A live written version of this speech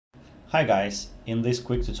Hi guys, in this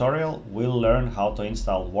quick tutorial we'll learn how to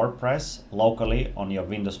install WordPress locally on your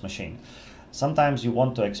Windows machine. Sometimes you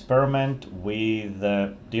want to experiment with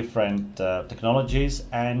different technologies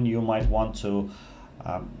and you might want to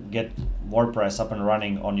get WordPress up and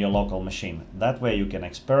running on your local machine. That way you can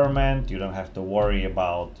experiment, you don't have to worry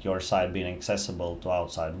about your site being accessible to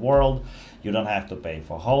outside world, you don't have to pay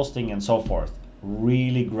for hosting and so forth.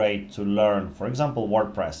 Really great to learn, for example,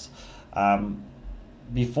 WordPress.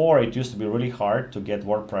 Before it used to be really hard to get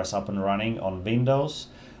WordPress up and running on Windows.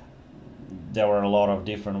 There were a lot of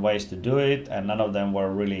different ways to do it and none of them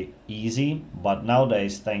were really easy, but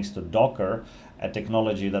nowadays thanks to Docker, a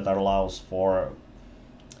technology that allows for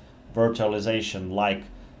virtualization like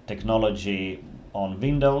technology on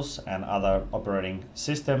Windows and other operating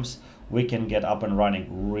systems, we can get up and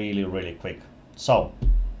running really quick. So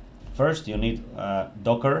first you need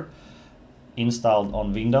Docker installed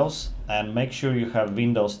on Windows, and make sure you have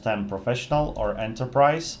Windows 10 Professional or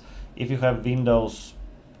Enterprise. If you have Windows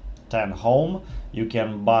 10 Home, you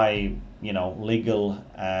can buy legal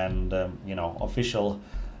and official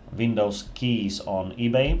Windows keys on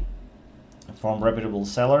eBay from reputable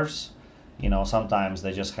sellers. Sometimes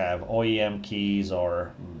they just have OEM keys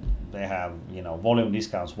or they have volume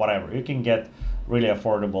discounts, whatever. You can get really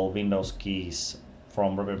affordable Windows keys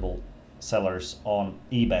from reputable sellers on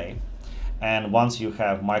eBay. And once you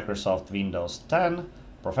have Microsoft Windows 10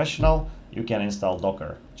 Professional, you can install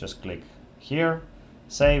Docker. Just click here,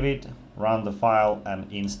 save it, run the file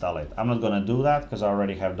and install it. I'm not going to do that because I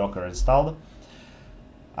already have Docker installed.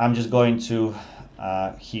 I'm just going to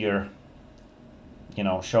here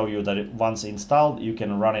show you that once installed, you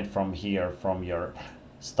can run it from here, from your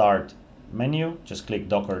start menu. Just click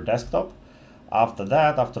Docker Desktop. After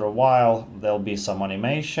that, after a while, there'll be some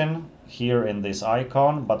animation here in this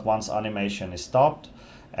icon, but once animation is stopped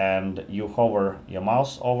and you hover your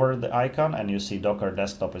mouse over the icon and you see Docker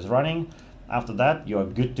Desktop is running, after that you are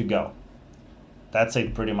good to go. That's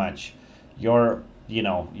it pretty much. You're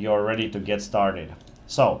ready to get started.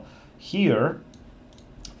 So here,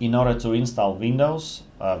 in order to install WordPress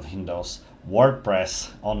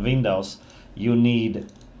on Windows, you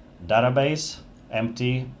need database,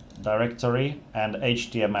 empty directory, and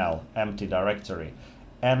HTML, empty directory,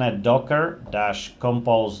 and a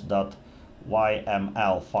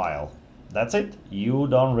docker-compose.yml file. That's it. You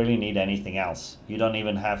don't really need anything else. You don't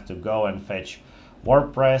even have to go and fetch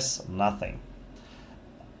WordPress, nothing.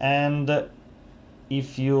 And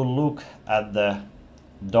if you look at the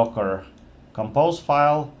Docker compose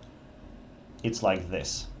file, it's like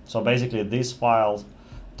this. So basically this file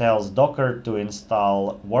tells Docker to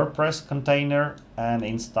install WordPress container and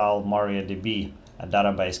install MariaDB, a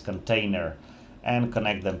database container, and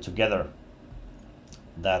connect them together.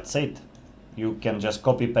 That's it. You can just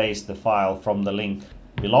copy paste the file from the link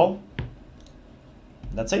below.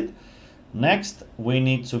 That's it. Next, we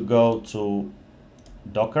need to go to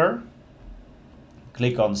Docker,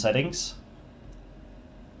 click on settings,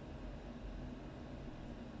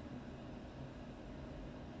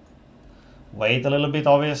 wait a little bit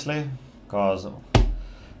obviously, because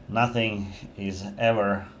nothing is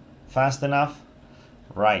ever fast enough.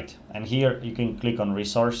 Right, and here you can click on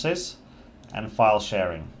resources and file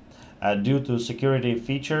sharing. Due to security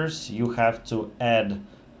features, you have to add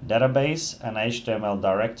database and HTML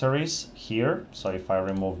directories here. So if I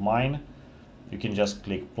remove mine, you can just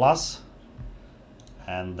click plus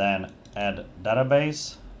and then add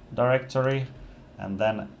database directory and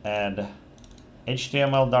then add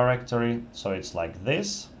HTML directory. So it's like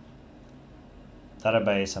this.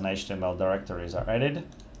 Database and HTML directories are added.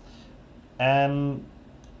 And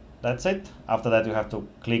that's it. After that, you have to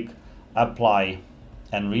click apply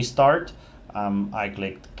and restart. I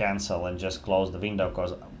clicked cancel and just close the window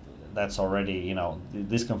because that's already,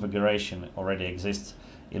 this configuration already exists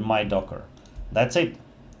in my Docker. That's it.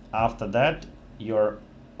 After that, you're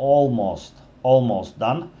almost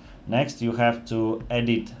done. Next, you have to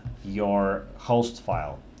edit your host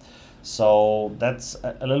file. So that's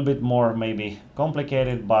a little bit more maybe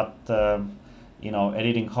complicated, but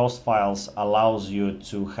editing host files allows you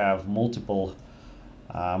to have multiple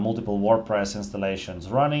WordPress installations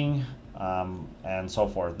running and so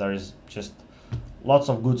forth. There is just lots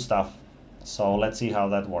of good stuff. So let's see how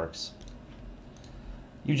that works.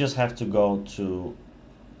 You just have to go to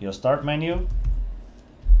your start menu,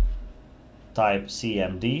 type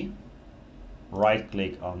CMD, right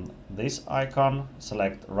click on this icon,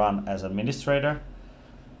 select Run as Administrator,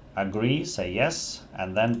 agree, say yes,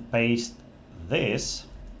 and then paste this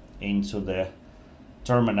into the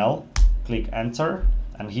terminal, click enter,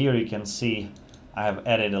 and here you can see I have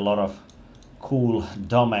added a lot of cool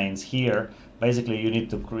domains here basically you need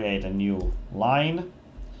to create a new line,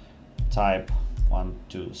 type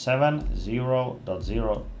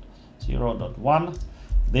 127.0.0.0.1.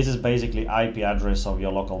 This is basically IP address of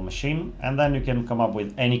your local machine, and then you can come up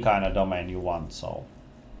with any kind of domain you want. So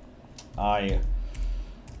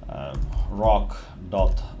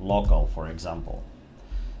rock.local, for example.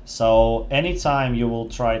 So anytime you will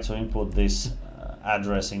try to input this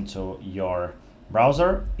address into your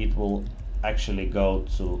browser, it will actually go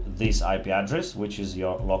to this IP address, which is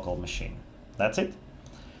your local machine. That's it.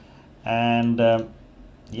 And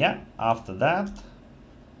yeah, after that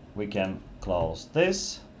we can close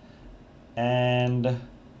this and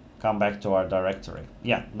come back to our directory.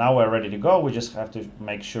 Yeah, now we're ready to go. We just have to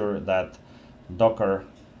make sure that Docker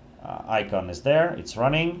icon is there, it's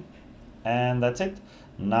running, and that's it.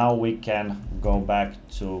 Now we can go back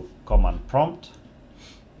to command prompt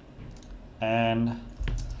and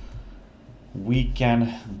we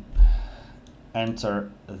can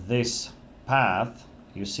enter this path.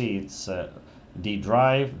 You see it's D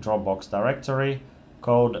drive, Dropbox directory,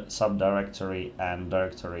 code subdirectory, and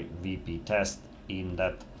directory VP test in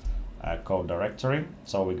that code directory.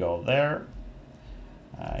 So we go there.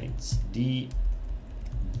 It's D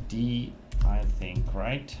I think,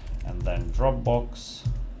 right? And then Dropbox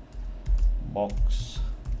box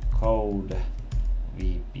code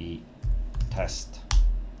VP test.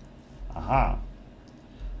 Aha.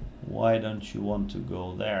 Why don't you want to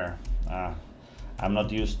go there? I'm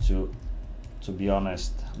not used to be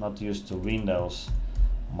honest, not used to Windows.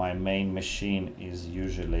 My main machine is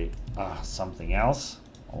usually something else,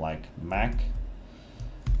 like Mac.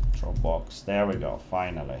 Dropbox, there we go,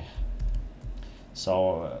 finally.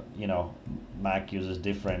 So you know, Mac uses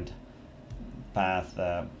different path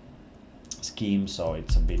scheme, so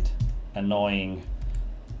it's a bit annoying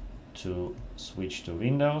to switch to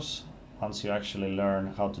Windows once you actually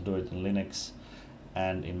learn how to do it in Linux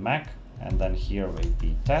and in Mac. And then here will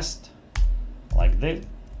be test, like this.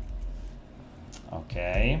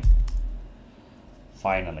 Okay,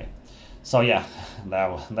 finally. So yeah,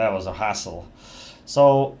 that was a hassle.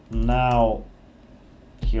 So now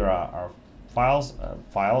here are our files,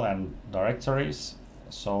 file and directories.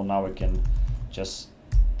 So now we can just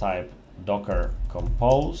type docker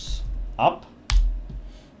compose up.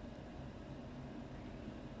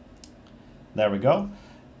 There we go.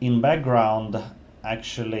 In background,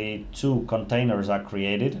 actually two containers are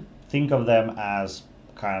created. Think of them as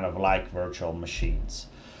kind of like virtual machines.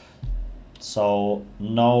 So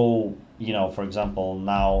no, you know, for example,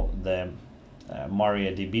 now the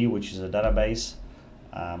MariaDB, which is a database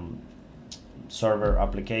server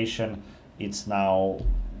application, it's now,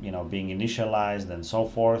 you know, being initialized and so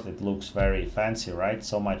forth. It looks very fancy, right?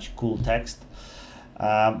 So much cool text,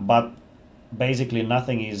 but basically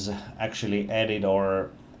nothing is actually added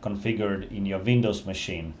or configured in your Windows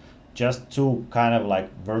machine. Just two kind of like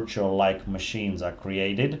virtual like machines are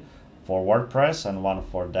created for WordPress and one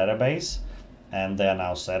for database, and they are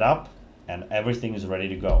now set up and everything is ready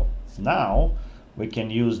to go. Now we can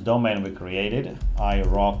use domain we created,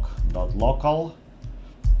 irock.local,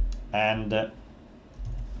 and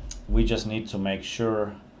we just need to make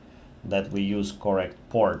sure that we use correct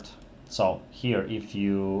port. So here, if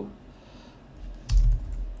you,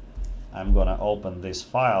 I'm gonna open this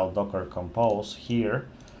file, docker compose here.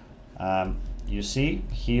 You see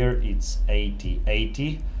here it's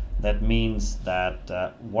 8080. That means that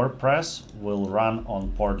WordPress will run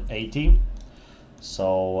on port 80.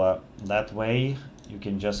 So that way you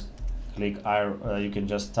can just click you can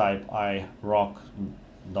just type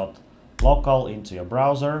irock.local into your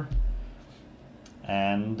browser,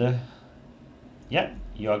 and yeah,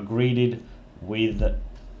 you are greeted with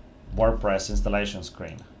WordPress installation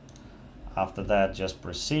screen. After that, just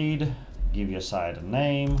proceed, give your site a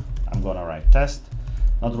name. I'm gonna write test,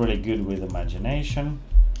 not really good with imagination,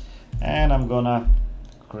 and I'm gonna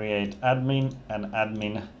create admin and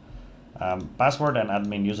admin password and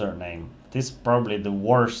admin username. This is probably the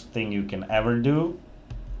worst thing you can ever do.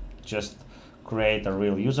 Just create a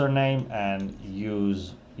real username and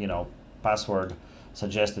use, you know, password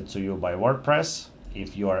suggested to you by WordPress.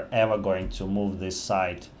 If you are ever going to move this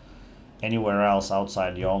site anywhere else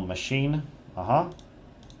outside your own machine,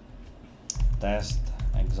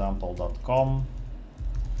 testexample.com.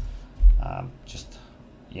 Just,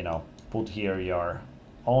 you know, put here your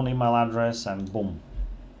own email address and boom,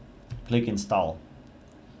 click install.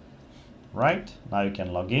 Right, now you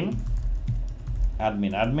can log in,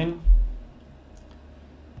 admin,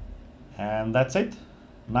 and that's it.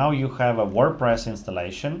 Now you have a WordPress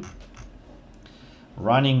installation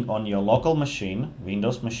running on your local machine,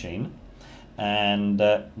 Windows machine. And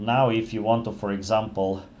now if you want to, for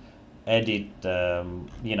example, edit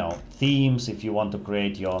themes, if you want to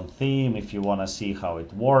create your own theme, if you want to see how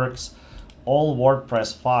it works. All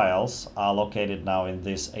WordPress files are located now in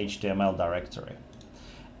this HTML directory,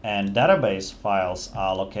 and database files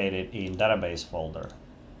are located in database folder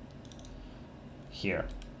here,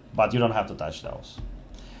 but you don't have to touch those.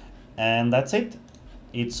 And that's it.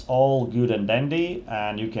 It's all good and dandy,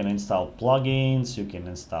 and you can install plugins, you can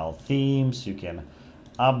install themes, you can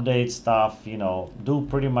update stuff, do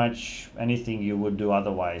pretty much anything you would do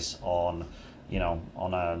otherwise on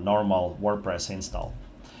a normal WordPress install.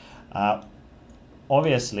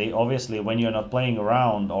 Obviously when you're not playing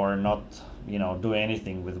around or not doing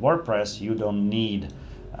anything with WordPress, you don't need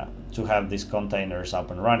to have these containers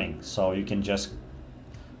up and running. So you can just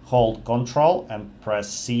hold Control and press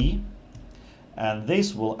C, and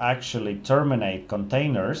this will actually terminate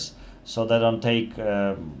containers, so they don't take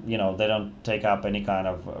they don't take up any kind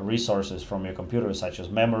of resources from your computer, such as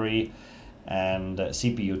memory and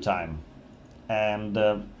CPU time. And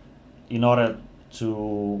in order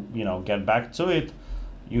to get back to it,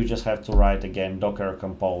 you just have to write again docker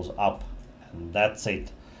compose up, and that's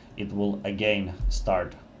it. It will again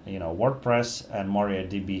start WordPress and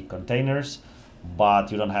MariaDB containers,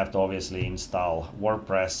 but you don't have to obviously install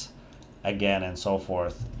WordPress again and so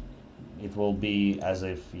forth. It will be as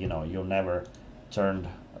if you never turned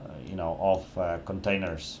off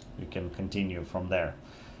containers. You can continue from there.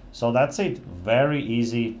 So that's it. Very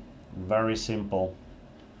easy, very simple.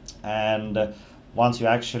 And once you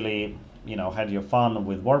actually had your fun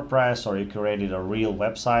with WordPress, or you created a real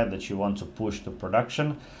website that you want to push to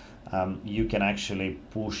production, you can actually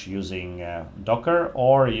push using Docker,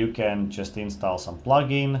 or you can just install some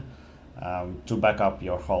plugin to back up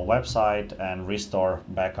your whole website and restore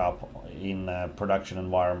backup in a production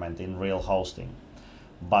environment in real hosting.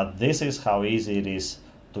 But this is how easy it is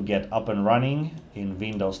to get up and running in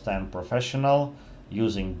Windows 10 Professional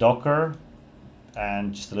using Docker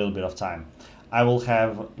and just a little bit of time. I will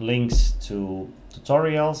have links to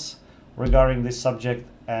tutorials regarding this subject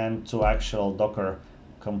and to actual Docker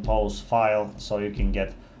compose file, so you can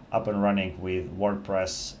get up and running with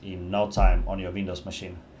WordPress in no time on your Windows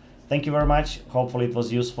machine. Thank you very much. Hopefully it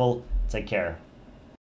was useful. Take care.